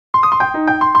It's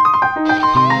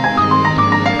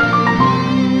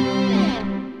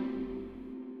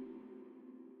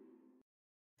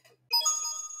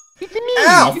me,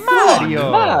 Ow,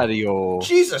 Mario.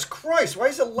 Jesus Christ, why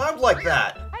is it loud like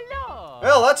that? Hello.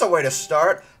 Well, that's a way to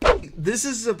start. This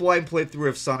is a blind playthrough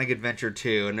of Sonic Adventure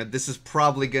 2, and this is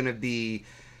probably gonna be...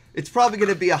 It's probably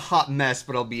gonna be a hot mess,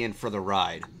 but I'll be in for the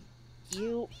ride.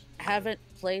 You haven't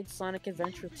played Sonic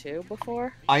Adventure 2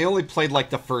 before? I only played, like,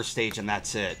 the first stage, and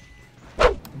that's it.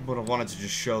 But I wanted to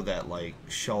just show that, like,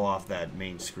 show off that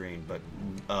main screen, but,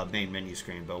 main menu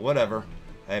screen, but whatever.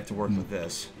 I have to work with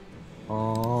this.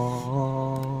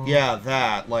 Yeah,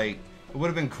 that, like, it would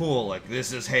have been cool, like,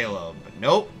 this is Halo, but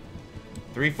nope.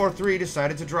 343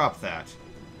 decided to drop that.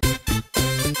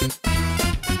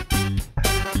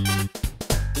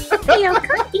 Yo,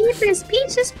 come eat this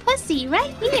Peach's pussy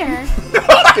right here.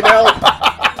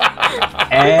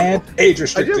 And age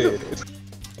restricted.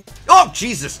 Oh,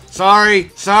 Jesus!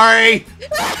 Sorry! Sorry!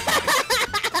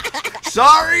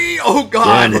 Sorry! Oh, God!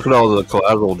 Damn, look at all the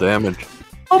collateral damage.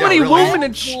 How many really? women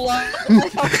and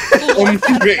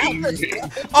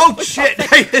Oh, shit!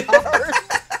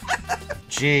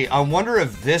 Gee, I wonder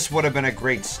if this would have been a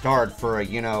great start for a,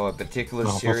 you know, a particular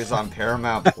series on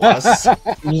Paramount Plus.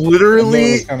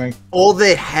 Literally, all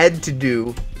they had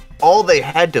to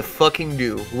fucking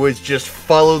do was just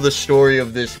follow the story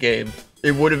of this game.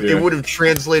 It would have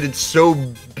translated so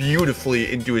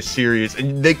beautifully into a series,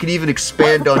 and they could even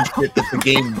expand on shit that the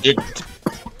game didn't.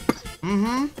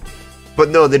 Mm-hmm. But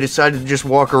no, they decided to just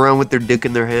walk around with their dick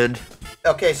in their hand.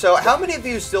 Okay, so how many of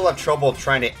you still have trouble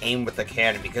trying to aim with the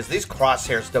cannon? Because these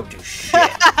crosshairs don't do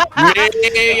shit.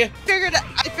 I figured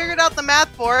out the math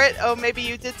for it. Oh, maybe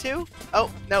you did too?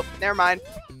 Oh, nope, never mind.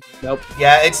 Nope.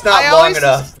 Yeah, it's not long always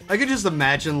enough. I could just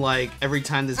imagine, like, every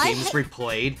time this game is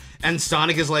replayed, and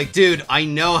Sonic is like, dude, I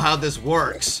know how this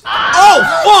works. Oh,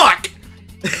 fuck!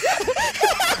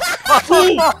 I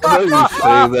know you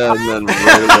say that and then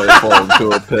really fall into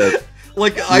a pit.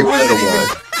 Like, I wasn't even...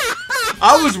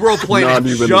 I was role-playing Not a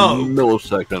even show. a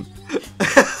millisecond.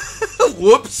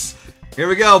 Whoops. Here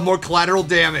we go, more collateral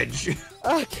damage.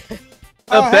 Okay.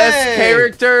 The best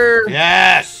character.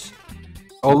 Yes.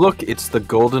 Oh look, it's the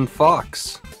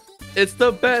GoldenFox. It's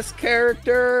the best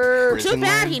character. Too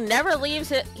bad he never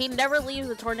leaves it. He never leaves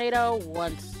the tornado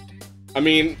once. I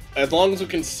mean, as long as we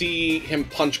can see him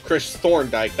punch Chris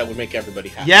Thorndike, that would make everybody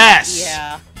happy. Yes.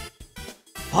 Yeah.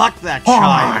 Fuck that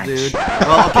child, dude.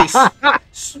 Well, okay,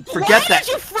 forget that. Why did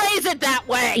you phrase it that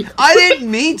way? I didn't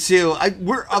mean to.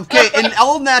 We're okay. In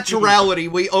all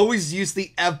naturality, we always use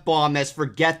the F-bomb as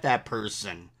 "forget that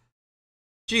person."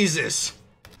 Jesus.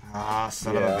 Ah,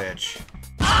 son of a bitch.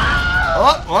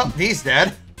 Oh, well, he's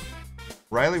dead.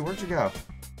 Ryley, where'd you go?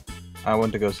 I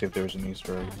went to go see if there was an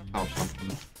Easter egg. Oh,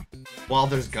 something. While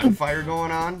there's gunfire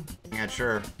going on? Yeah,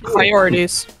 sure.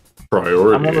 Priorities. I'm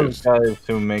one of those guys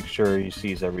who make sure he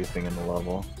sees everything in the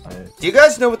level. Do you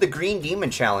guys know what the Green Demon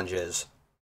Challenge is?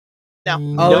 No.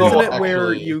 Oh, isn't it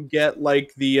where you get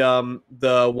like the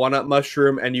one-up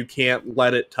mushroom and you can't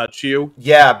let it touch you?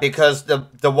 Yeah, because the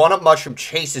one-up mushroom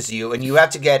chases you, and you have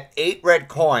to get 8 red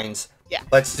coins. Yeah.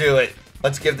 Let's do it.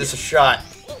 Let's give this a shot.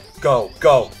 Go,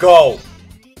 go, go!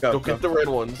 Go get the red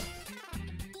ones.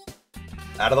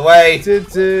 Out of the way. There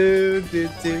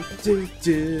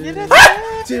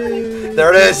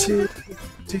it is.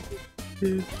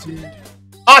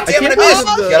 Oh, damn it, I missed!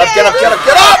 Get up, get up, get up,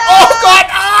 get up! Oh, God!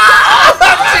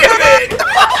 Ah! Damn it!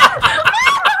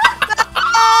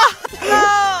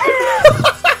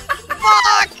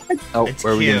 Fuck! Oh, It's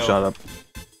where are we getting cute. shot up?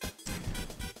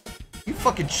 You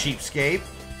fucking cheapskate.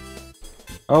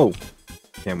 Oh,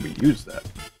 can we use that?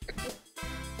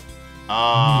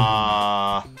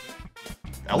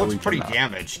 That looks pretty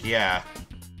damaged, yeah.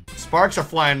 Sparks are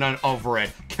flying over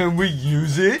it. Can we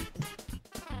use it?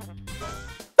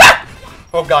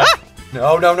 Oh, God.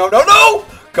 No, no, no, no, no!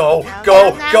 Go,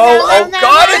 go, go! Oh,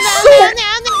 God, it's so...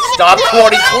 Stop,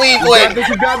 Corny Cleveland!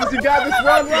 You got this, you got this,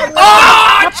 run, run, run!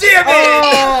 Ah, damn it!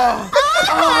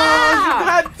 You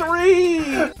had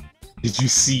 3! Did you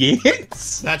see it?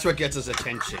 That's what gets his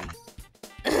attention.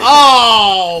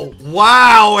 Oh,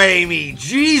 wow, Amy!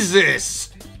 Jesus!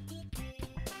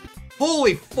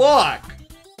 Holy fuck!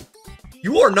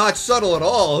 You are not subtle at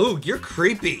all. Ooh, you're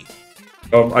creepy.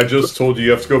 I just told you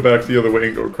have to go back the other way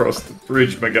and go across the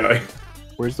bridge, my guy.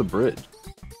 Where's the bridge?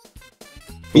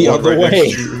 The other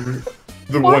way.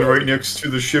 The one right next to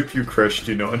the ship you crashed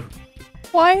in on.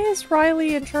 Why is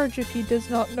Ryley in charge if he does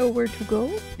not know where to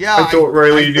go? Yeah, I thought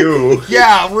Ryley knew.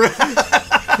 Yeah.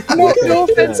 No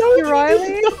offense to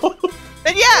Ryley.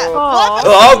 Then yeah.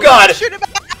 Oh, God. Shoot him.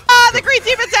 Ah, the green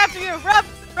demon's after you. Run,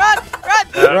 Run!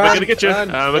 I'm gonna get you. I'm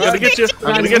gonna get you.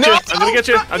 I'm gonna get you. I'm gonna get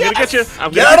you. I'm gonna get you.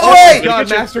 I'm Get gonna out of the get way! you. God,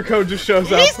 Master Code just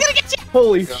shows up. He's gonna get you!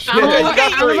 Holy shit. I'm on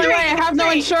the way. I have no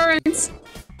insurance.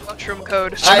 Mushroom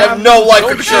code. I have no life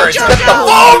insurance. Get the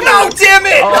phone! No, damn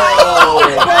it!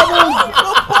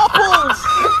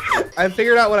 I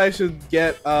figured out what I should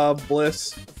get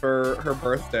Bliss for her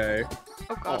birthday.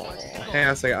 Oh god. Hang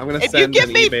on a second. I'm gonna If send you give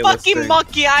an me eBay fucking listing.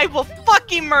 monkey, I will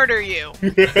fucking murder you.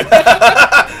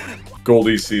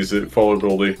 Goldie sees it. Follow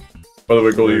Goldie. By the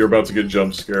way, Goldie, you're about to get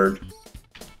jump scared.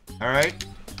 Alright.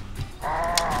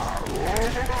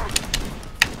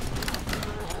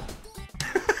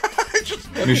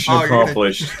 Mission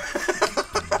accomplished.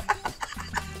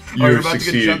 You you're have about to get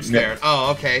succeeded. jump scared.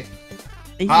 Oh, okay.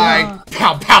 Yeah. Hi.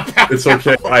 Pow, pow, pow. It's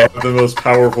okay. I have the most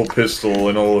powerful pistol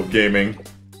in all of gaming.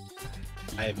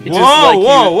 Whoa,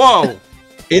 whoa, whoa!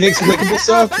 Inexplicable By the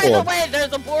surfboard. way,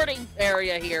 there's a boarding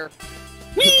area here.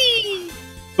 Whee!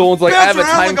 Someone's like, I have a Bounce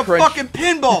around time like crunch. a fucking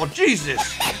pinball.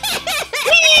 Jesus.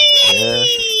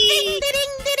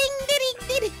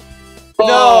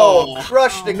 No,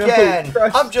 crushed No, again.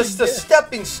 crushed I'm just a again.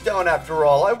 stepping stone after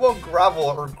all. I won't grovel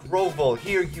or grovel.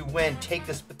 Here you went. Take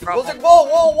this. But the girl's like, whoa,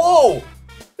 whoa, whoa!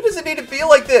 It doesn't need to be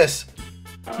like this.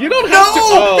 You don't No, have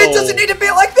to. it doesn't need to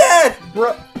be like that,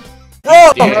 Bro, bro.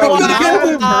 Yeah. I'm gonna get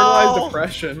him. internalized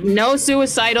depression. No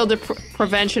suicidal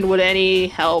prevention would any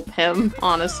help him,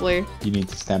 honestly. You need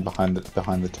to stand behind the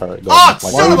turret. Oh,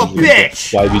 son of a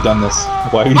bitch! Why have you done this?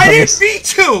 Why have you done I didn't this? mean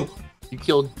to! You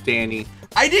killed Danny.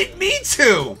 I didn't mean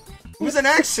to! It was an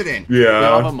accident. We all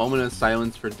have Yeah. a moment of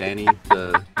silence for Danny,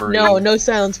 the Marine. No, no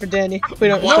silence for Danny. We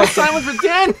don't. No silence for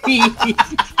Danny!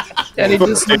 Danny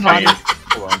just Bouncy Brains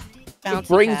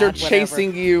pad, are whatever.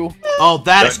 chasing you. Oh,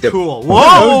 that's Dip. cool. Don't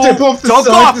Whoa! dip off the Don't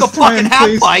go side off the this time, fucking half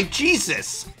please. pipe,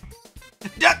 Jesus!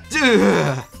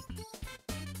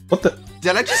 What the?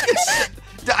 Did I just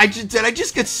get did I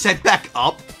just get set back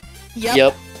up?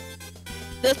 Yep.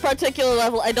 This particular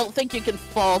level, I don't think you can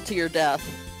fall to your death.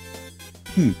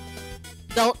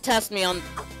 Don't test me on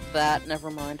that. Never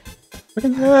mind.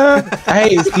 Hey,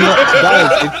 it's the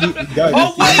guys.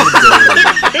 Oh,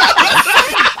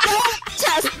 Don't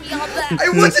test me on that. I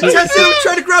wasn't testing. I'm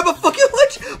trying to grab a fucking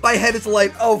ledge. My head is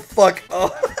like, oh fuck. Oh.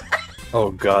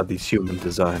 Oh god, these human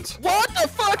designs. What the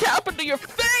fuck happened to your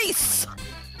face?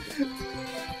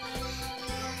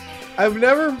 I've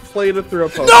never played it through a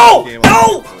Pokemon No! game.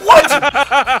 No! What?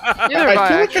 I feel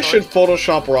like I should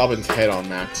Photoshop Robin's head on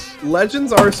that.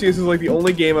 Legends Arceus is like the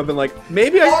only game I've been like,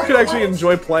 maybe I could actually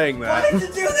enjoy playing Why that. did you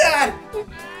do that?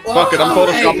 Fuck it, I'm Why?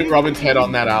 Photoshopping Robin's head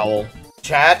on that owl.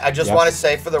 Chat, I just Yes. want to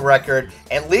say for the record,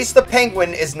 at least the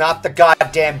penguin is not the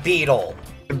goddamn beetle.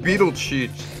 The beetle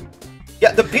cheats.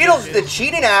 Yeah, the beetle's the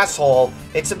cheating asshole.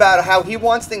 It's about how he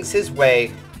wants things his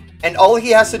way, and all he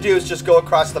has to do is just go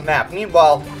across the map.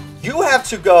 Meanwhile, you have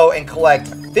to go and collect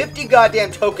 50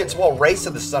 goddamn tokens while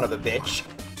racing the son of a bitch.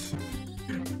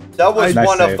 That was Nice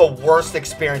one save. of the worst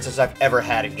experiences I've ever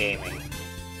had in gaming.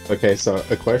 Okay, so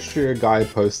Equestria guy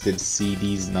posted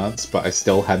CD's nuts, but I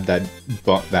still had that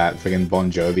friggin'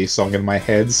 Bon Jovi song in my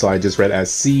head, so I just read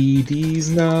as CD's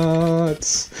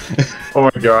nuts. Oh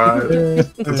my god.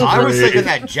 I was thinking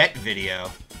that Jet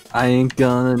video. I ain't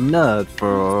gonna nut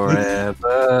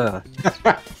forever.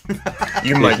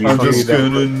 You might I'm just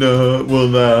gonna nut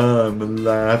while I'm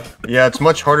alive. Yeah, it's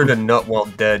much harder to nut while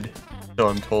dead, so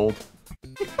I'm told.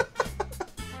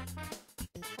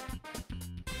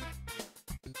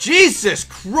 Jesus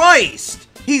Christ!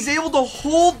 He's able to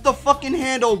hold the fucking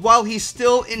handle while he's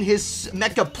still in his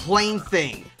mecha plane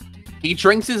thing. He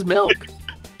drinks his milk.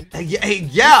 Yeah, Say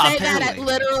that apparently.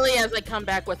 literally as I come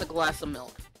back with a glass of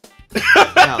milk.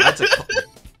 No, that's a.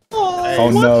 Oh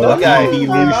no, Okay.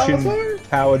 evolution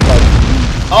powered by.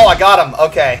 Oh, I got him.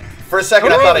 Okay. For a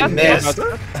second, I thought I missed.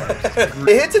 The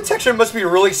hit detection must be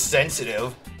really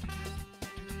sensitive.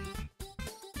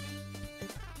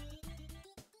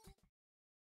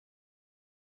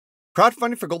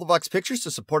 Crowdfunding for GoldenFox Pictures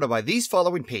is supported by these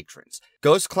following patrons: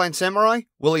 Ghost Clan Samurai,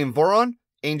 William Voron,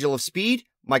 Angel of Speed,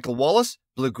 Michael Wallace,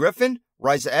 Blue Griffin,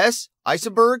 Ryza S,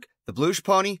 Iceberg, The Bluish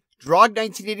Pony, Drog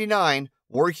 1989,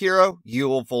 War Hero,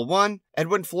 Uwolful 1,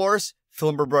 Edwin Flores,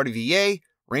 Philipper Brody VA,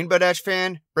 Rainbow Dash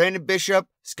Fan, Brandon Bishop,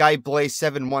 Skyblaze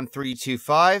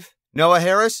 71325, Noah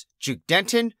Harris, Juke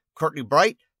Denton, Courtney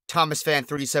Bright, Thomas Fan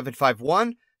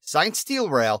 3751, Science Steel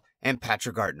Rail, and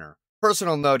Patrick Gardner.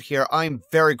 Personal note here, I'm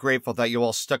very grateful that you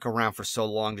all stuck around for so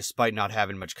long despite not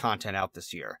having much content out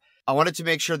this year. I wanted to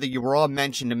make sure that you were all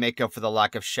mentioned to make up for the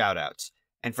lack of shoutouts.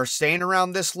 And for staying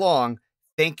around this long,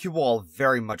 thank you all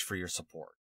very much for your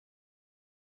support.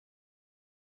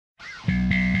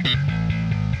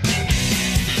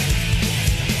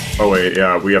 Oh wait,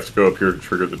 yeah, we have to go up here to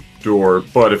trigger the door,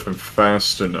 but if I'm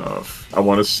fast enough, I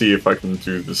want to see if I can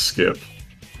do the skip.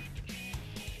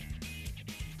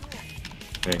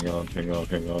 Hang on.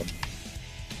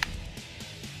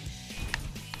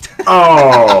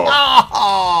 Oh!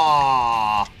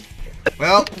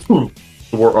 Well...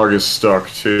 The Warthog is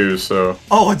stuck too, so...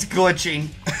 Oh, it's glitching.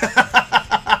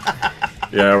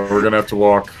 Yeah, we're gonna have to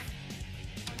walk.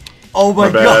 Oh my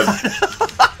bad. god!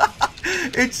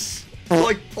 It's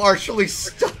like partially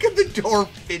stuck in the door,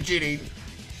 fidgeting.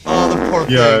 Oh, the poor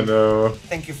thing. Yeah, I know.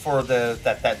 Thank you for that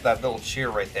little cheer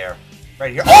right there,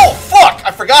 right here. Oh fuck!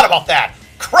 I forgot about that.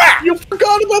 Crap! You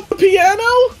forgot about the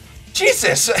piano?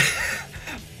 Jesus!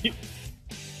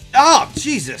 Oh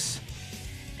Jesus!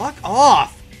 Fuck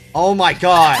off! Oh my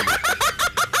god!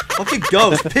 Fucking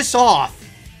ghost, piss off!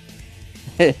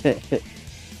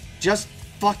 Just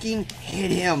fucking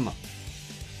hit him.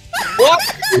 What?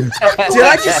 Did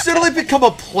I just suddenly become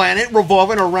a planet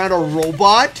revolving around a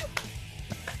robot?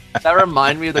 That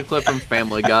reminded me of the clip from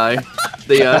Family Guy.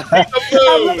 The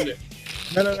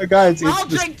No, guys. I'll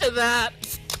drink to that.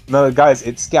 No, guys,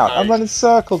 it's Scout. I'm running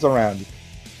circles around you.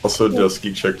 Also,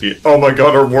 Dusky checked the... Oh my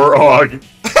god, our Warthog!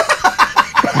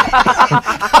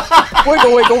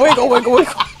 Wiggle.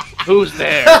 Who's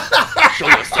there? Show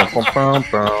yourself.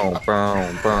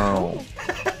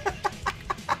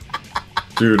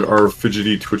 Dude, our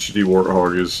fidgety, twitchety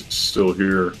Warthog is still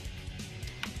here.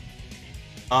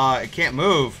 It can't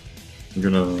move. I'm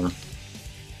gonna...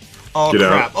 Oh get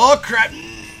crap! out. Oh crap!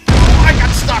 Oh, I got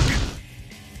stuck!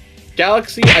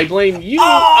 Galaxy, I blame you!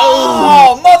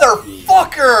 Oh,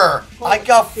 motherfucker! I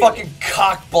got fucking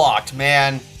cock-blocked,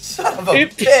 man. Son of a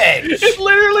bitch! It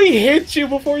literally hit you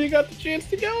before you got the chance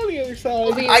to go on the other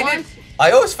side.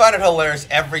 I always find it hilarious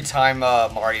every time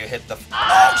Mario hit the...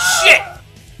 Oh, shit!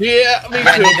 Yeah, me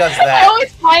And too. he does I that.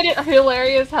 always find it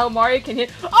hilarious how Mario can hit.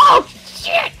 Oh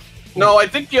shit! No, I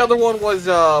think the other one was,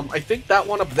 I think that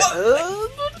one up there.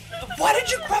 Why did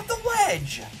you grab the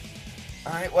wedge?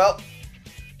 Alright, well...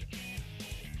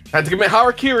 Had to give me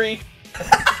Harakiri.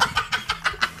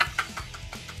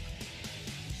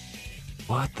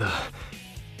 What the?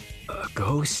 A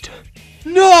ghost?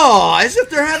 No! As if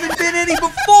there haven't been any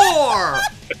before!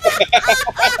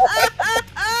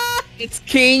 It's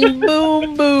King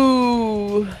Boom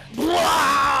Boo. This is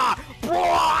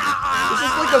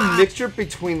like a mixture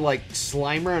between, like,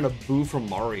 Slimer and a Boo from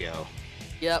Mario.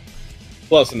 Yep.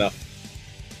 Close enough.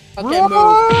 Okay, move.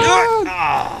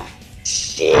 Ah!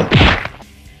 Shit!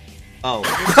 Oh.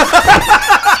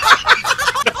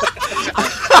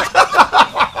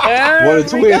 What a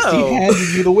twist! He handed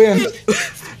you the win.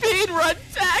 Speed run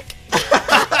tech.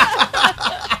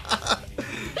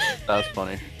 That's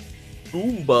funny.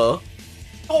 Goomba.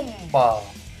 Goomba.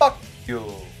 Fuck you.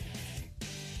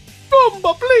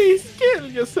 Goomba, please kill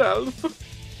yourself.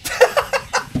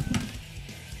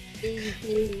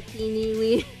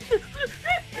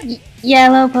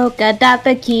 Yellow polka dot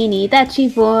bikini that she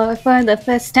wore for the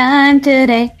first time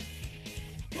today.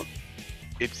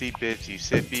 Ipsy bitsy,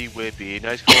 sippy whippy,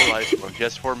 nice cool life or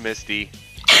just for Misty.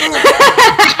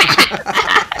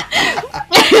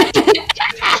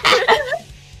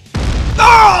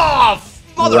 Oh,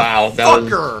 Wow, that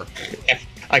was... motherfucker!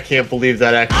 I can't believe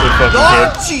that actually fucking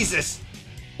Oh, hit. Jesus!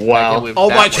 Wow. Oh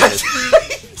my god!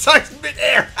 Starts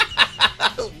midair!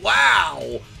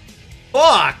 Wow!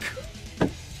 Fuck!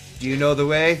 Do you know the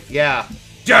way? Yeah.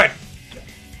 Dead!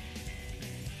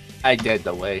 I did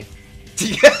the way.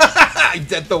 I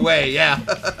did the way, yeah.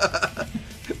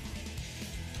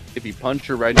 If you punch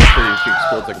her right in the face, she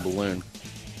explodes like a balloon.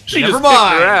 She Never just kicked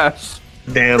mind. your ass.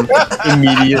 Damn.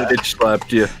 Immediate bitch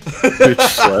slapped you. Bitch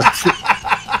slapped.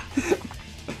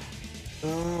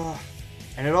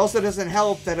 And it also doesn't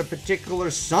help that a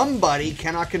particular somebody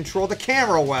cannot control the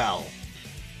camera well.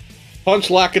 Punch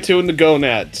Lakitu in the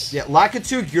gonads. Yeah,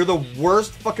 Lakitu, you're the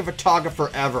worst fucking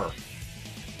photographer ever.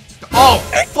 Oh,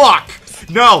 fuck!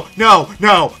 No, no,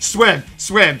 no! Swim,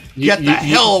 swim! Get the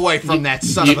hell away from that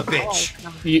son of a bitch!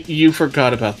 You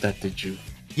forgot about that, did you?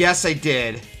 Yes, I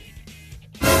did.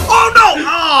 Oh no!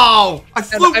 Oh! I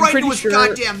flew I'm right pretty into his sure-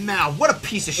 goddamn mouth. What a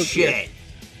piece of shit!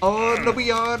 Oh, no,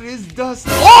 beyond is dust.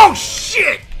 Oh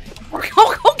shit! Okay,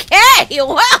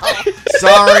 well.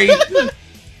 Sorry.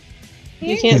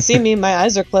 You can't see me, my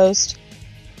eyes are closed.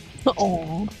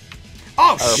 Oh.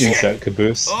 Oh shit! Insert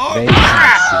caboose. Oh, They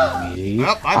crap! can't see me.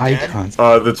 Oh, I'm I dead. can't.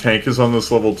 The tank is on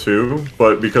this level too,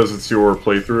 but because it's your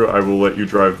playthrough, I will let you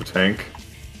drive the tank.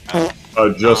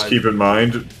 Just keep in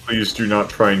mind, please do not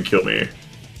try and kill me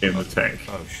in the tank.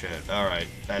 Oh shit! All right.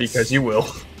 Because you will.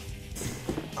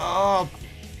 Oh,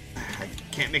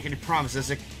 Can't make any promises.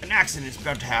 An accident's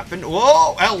about to happen.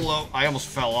 Whoa! Hello! I almost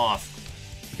fell off.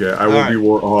 Yeah, I will be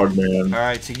Warthog Man.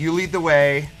 Alright, so you lead the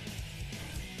way.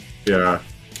 Yeah.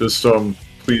 Just,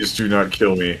 please do not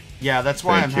kill me. Yeah, that's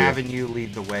why Thank I'm you. having you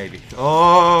lead the way. Because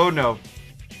oh, no.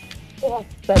 Oh,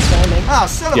 that's timing. Oh,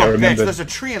 son of a bitch, there's a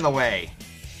tree in the way.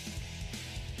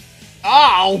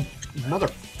 Ow!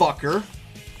 Motherfucker.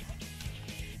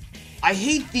 I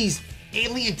hate these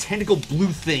alien tentacle blue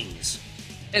things.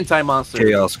 Anti-monster.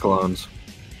 Chaos clones.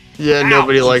 Yeah, Ow,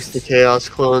 nobody Jesus. likes the Chaos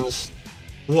clones.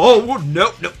 Whoa,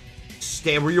 no, no.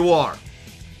 Stay where you are.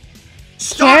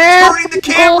 Stop turning the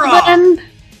camera! Golden.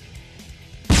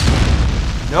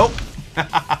 Nope.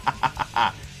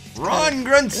 Run,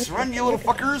 grunts! Run, you little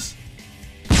fuckers!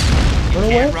 Run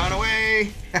away. Can't run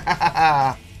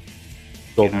away!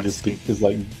 Golden just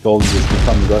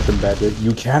becomes Russian badger.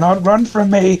 You cannot run from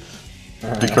me.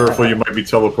 Be careful, you might be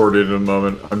teleported in a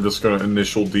moment. I'm just gonna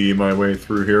initial D my way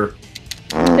through here.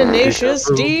 Tenacious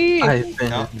D.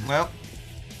 No, well.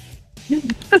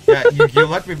 Yeah, you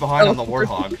left me behind on the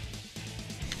Warthog.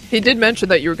 He did mention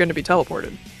that you were going to be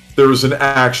teleported. There was an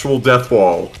actual death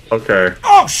wall. Okay.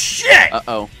 Oh shit!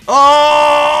 Uh-oh.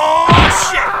 Oh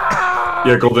shit!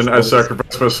 Yeah, Golden, I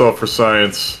sacrificed myself for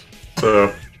science.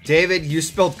 So. David, you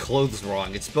spelled clothes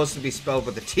wrong. It's supposed to be spelled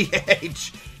with a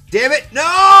TH. Damn it!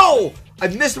 No! I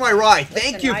missed my ride.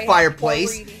 Thank you,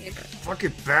 Fireplace.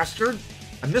 Fucking bastard.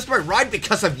 I missed my ride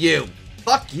because of you.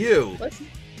 Fuck you. Listen,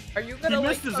 are you gonna You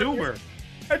missed the zoomer.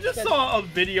 I just saw a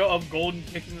video of Golden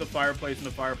kicking the fireplace, and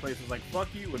the fireplace was like, "Fuck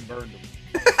you," and burned him.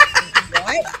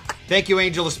 What? Thank you,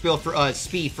 Angel of Spill for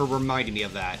Speed for reminding me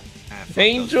of that.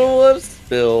 Angel of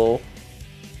Spill.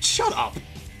 Shut up.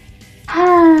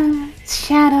 Ah,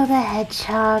 Shadow the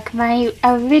Hedgehog, my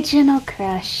original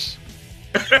crush.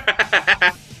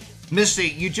 Misty,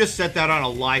 you just said that on a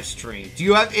live stream. Do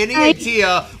you have any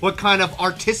idea what kind of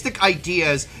artistic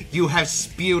ideas you have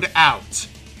spewed out?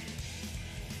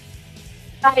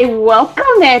 I welcome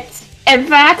it. In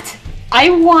fact, I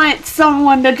want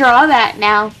someone to draw that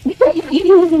now.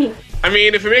 I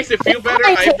mean, if it makes it feel better,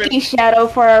 I'm I've taking been. Shadow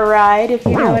for a ride, if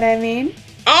you know what I mean.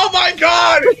 Oh my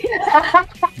god!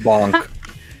 Bonk.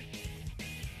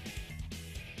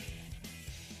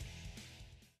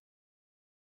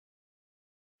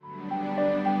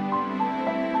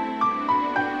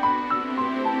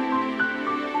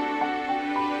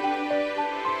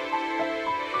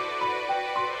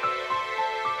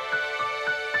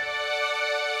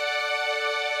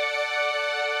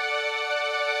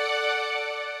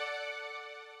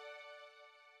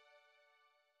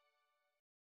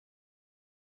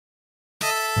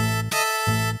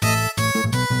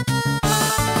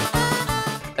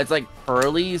 It's like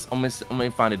Pearlies. Let me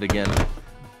find it again.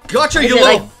 Gotcha, you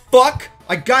little fuck!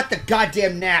 I got the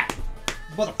goddamn gnat.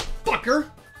 Motherfucker!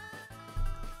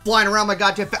 Flying around my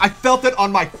goddamn I felt it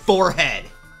on my forehead.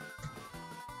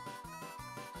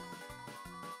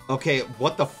 Okay,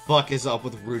 what the fuck is up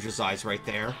with Rouge's eyes right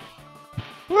there?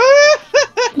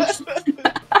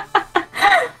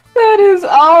 That is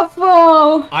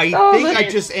awful. I think I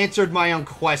just answered my own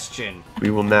question.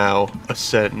 We will now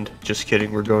ascend. Just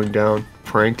kidding, we're going down.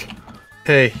 Pranked.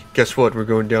 Hey, guess what? We're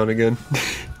going down again.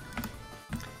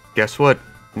 Guess what?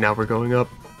 Now we're going up.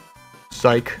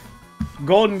 Psych.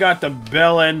 Golden got the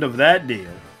bell end of that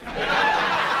deal.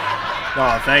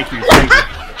 Oh, thank you, thank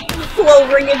you.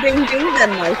 Well, ring-a-ding-ding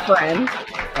then, my friend.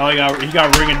 Oh, he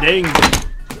got ring-a-ding.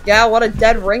 Yeah, what a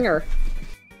dead ringer.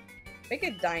 Make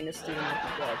a dynasty to make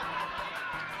it dead.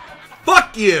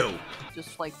 Fuck you!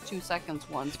 Just like 2 seconds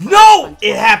once. No!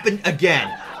 It happened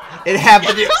again. It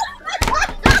happened.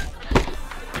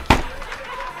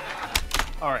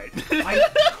 All right. I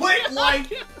quit like.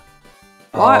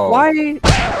 Why?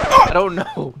 I don't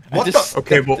know. What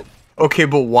Okay,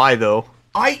 but why though?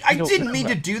 I didn't mean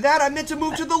to do that. I meant to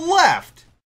move to the left.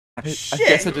 Shit. I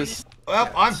guess I just.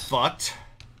 Well, I'm fucked.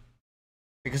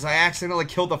 Because I accidentally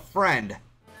killed a friend.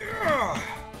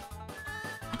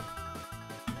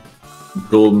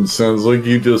 Golden, sounds like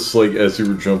you just, like, as you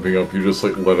were jumping up, you just,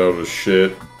 like, let out a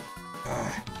shit.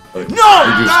 Like, No!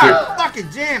 you just God, fucking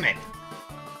damn it!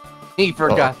 He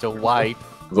forgot to wipe.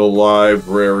 The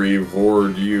library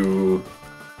vored you.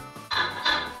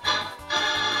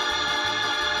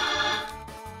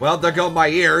 Well, there go my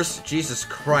ears. Jesus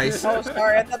Christ. Oh,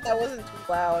 sorry, I thought that wasn't too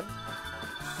loud.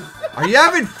 Are you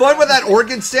having fun with that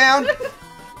organ sound?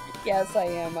 Yes, I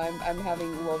am. I'm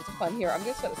having loads of fun here. I'm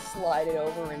just gonna slide it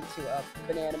over into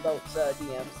Banana Boat's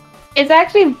DMs. It's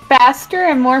actually faster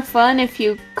and more fun if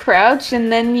you crouch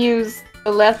and then use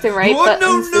the left and right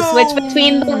buttons to switch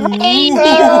between the radios.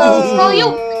 Oh,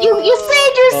 you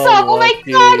saved yourself! Oh my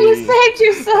god, you saved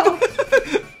yourself!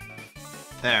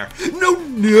 There.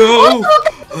 No!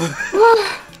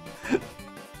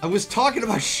 I was talking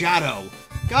about Shadow.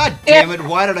 God damn it,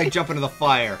 why did I jump into the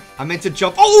fire? I meant to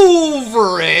jump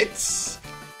over it!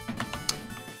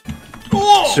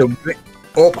 Oh! So,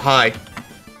 oh, hi.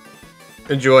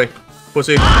 Enjoy.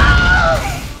 Pussy.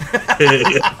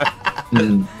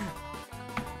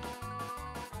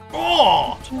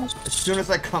 Oh! As soon as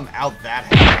I come out that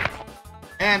happens.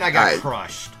 And I got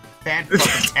crushed.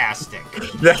 Fantastic.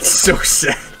 That's so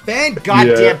sad.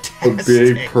 Fan-goddamn-tastic. A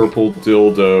big purple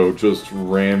dildo just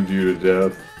rammed you to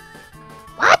death.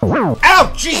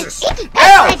 Ow! Jesus!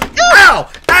 Ow! Ow!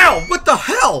 Ow! What the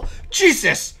hell?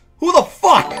 Jesus! Who the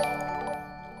fuck?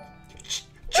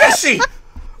 Jesse!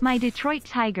 My Detroit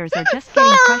Tigers are just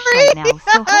getting crushed right now,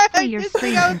 so hopefully your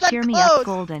stream can cheer me up,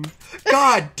 Golden.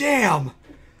 God damn!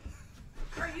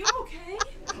 Are you okay?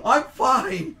 I'm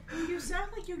fine. You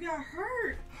sound like you got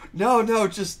hurt. No,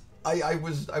 just I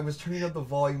was turning up the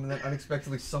volume and then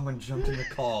unexpectedly someone jumped in the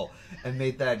call and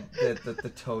made the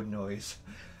toad noise.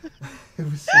 It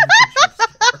was so much a jump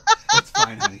scare. It's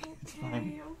fine, honey. It's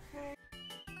fine.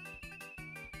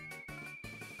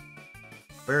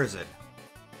 Where is it?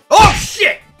 Oh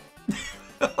shit!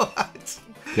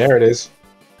 There it is.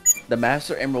 The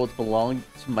Master Emeralds belong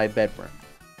to my bedroom.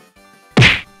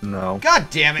 No. God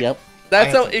damn it! Yep.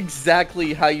 That's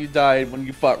exactly how you died when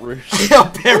you fought Rouge.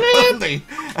 Apparently.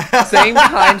 Same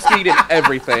time speed and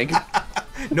everything.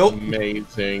 Nope.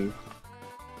 Amazing.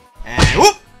 And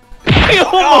whoop!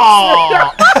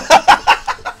 Oh!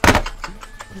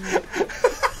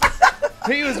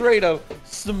 He was ready to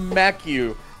smack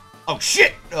you. Oh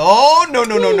shit! Oh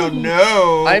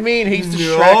no! I mean, he's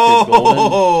distracted,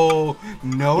 Golden.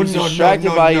 He's distracted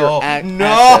by your assets.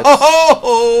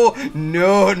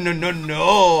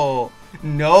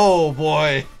 No,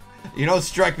 boy. You don't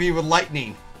strike me with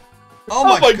lightning. Oh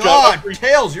my god!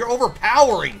 Tails, you're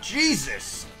overpowering.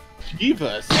 Jesus.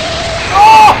 Jeebus.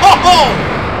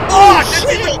 Oh,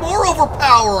 that's even more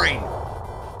overpowering.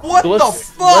 What the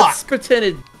fuck? Let's pretend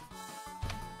it.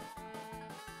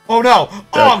 Oh no!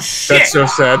 Oh shit! That's so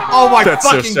sad. Oh my That's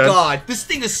fucking so sad. god! This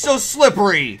thing is so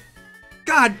slippery!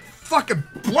 God fucking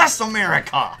bless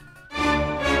America!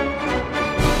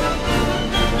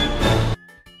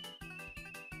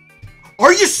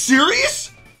 Are you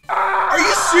serious? Are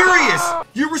you serious?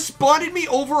 You responded me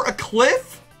over a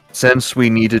cliff? Since we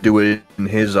need to do it in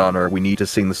his honor, we need to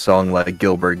sing the song like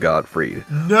Gilbert Gottfried.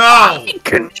 No! I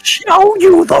can show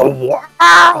you the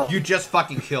world! You just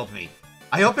fucking killed me.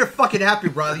 I hope you're fucking happy,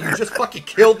 brother. You just fucking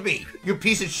killed me. You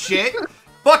piece of shit.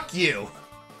 Fuck you.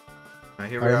 Right,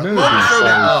 here we I go. remember being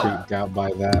slightly freaked out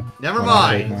by that. Never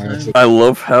mind. I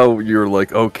love how you're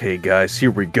like, okay, guys,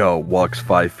 here we go. Walks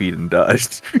 5 feet and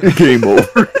dies. Game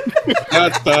over.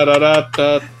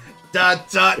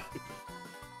 Dot.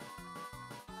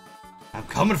 I'm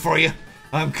coming for you.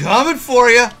 I'm coming for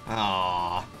you.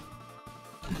 Aww.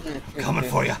 I'm coming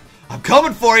for you. I'm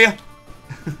coming for you.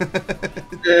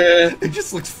 It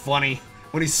just looks funny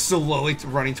when he's slowly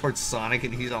running towards Sonic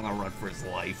and he's on the run for his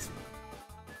life.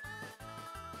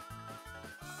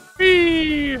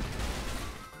 Oh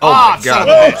my god. Son of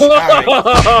a bitch.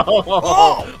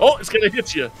 Right. Oh, it's gonna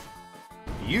hit you.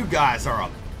 You guys are a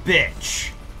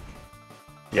bitch.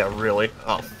 Yeah, really?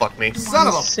 Oh, fuck me. Son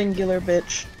of a singular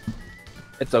bitch.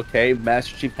 It's okay.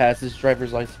 Master Chief has his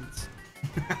driver's license.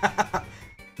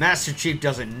 Master Chief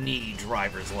doesn't need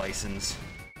driver's license.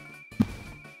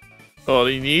 All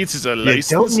he needs is a You license.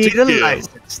 don't need to a kill.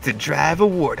 license to drive a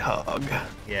warthog.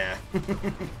 Yeah.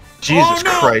 Jesus Oh,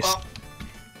 no! Christ.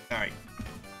 Alright.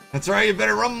 That's right, you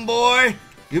better run, boy!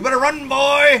 You better run,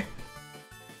 boy!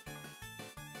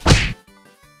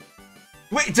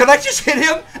 Wait, did I just hit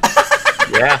him?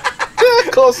 Yeah.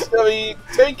 Close. I mean,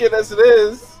 take it as it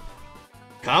is.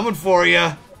 Coming for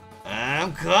you.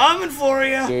 I'm coming for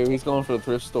you. Dude, he's going for the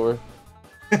thrift store.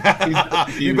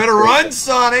 You better run,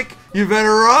 Sonic. You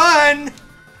better run.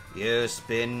 You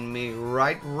spin me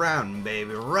right round,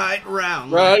 baby. Right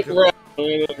round. Right, like right.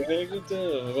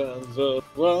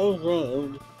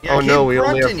 Yeah, Oh no, keep we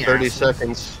only grunting, have 30 you asshole.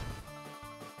 seconds.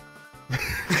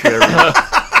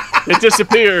 It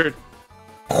disappeared.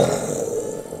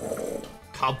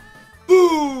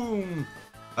 Kaboom!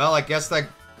 Well, I guess that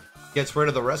gets rid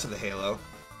of the rest of the Halo.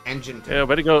 Engine. Yeah,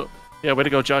 way to go. Yeah, way to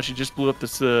go, Josh. You just blew up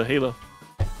this Halo.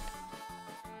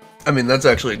 I mean, that's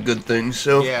actually a good thing,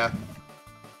 so... Yeah.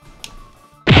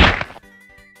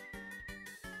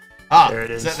 Ah, there it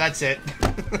is. That's it.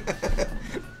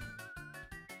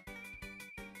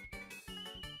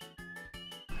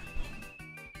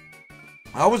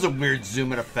 That was a weird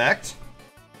zoom in effect.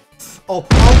 Oh,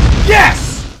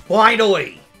 yes!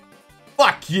 Finally!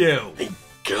 Fuck you!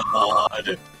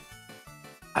 God.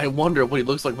 I wonder what he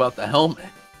looks like without the helmet.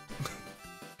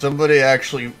 Somebody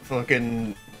actually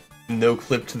fucking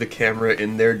no-clipped the camera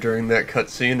in there during that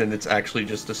cutscene, and it's actually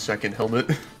just a second helmet.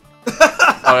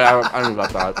 Oh yeah, I knew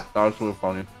about that. That was really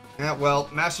funny. Yeah, well,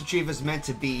 Master Chief is meant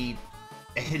to be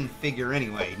a hidden figure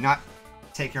anyway, not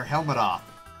take your helmet off.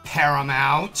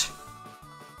 Paramount!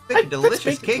 Think a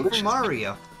delicious cake for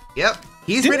Mario. Yep,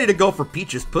 he's ready to go for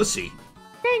Peach's pussy.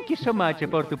 Thank you so much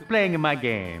for playing my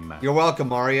game. You're welcome,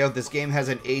 Mario. This game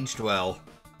hasn't aged well.